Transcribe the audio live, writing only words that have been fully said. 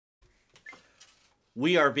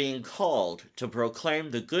We are being called to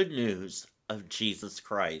proclaim the good news of Jesus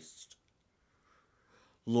Christ.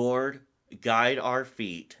 Lord, guide our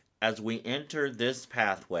feet as we enter this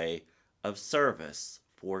pathway of service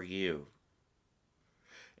for you.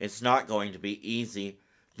 It's not going to be easy.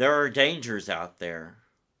 There are dangers out there.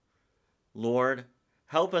 Lord,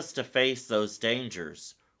 help us to face those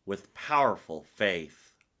dangers with powerful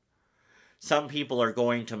faith. Some people are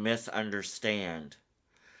going to misunderstand.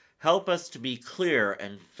 Help us to be clear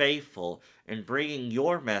and faithful in bringing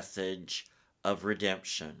your message of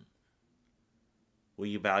redemption. Will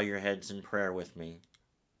you bow your heads in prayer with me?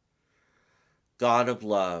 God of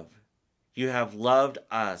love, you have loved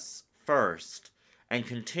us first and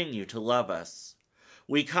continue to love us.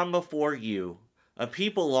 We come before you, a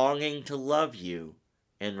people longing to love you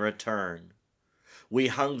in return. We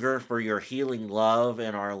hunger for your healing love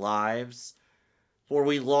in our lives, for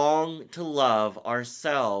we long to love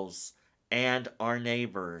ourselves and our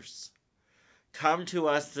neighbors. Come to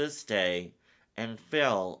us this day and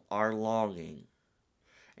fill our longing.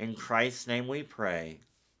 In Christ's name we pray.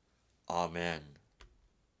 Amen.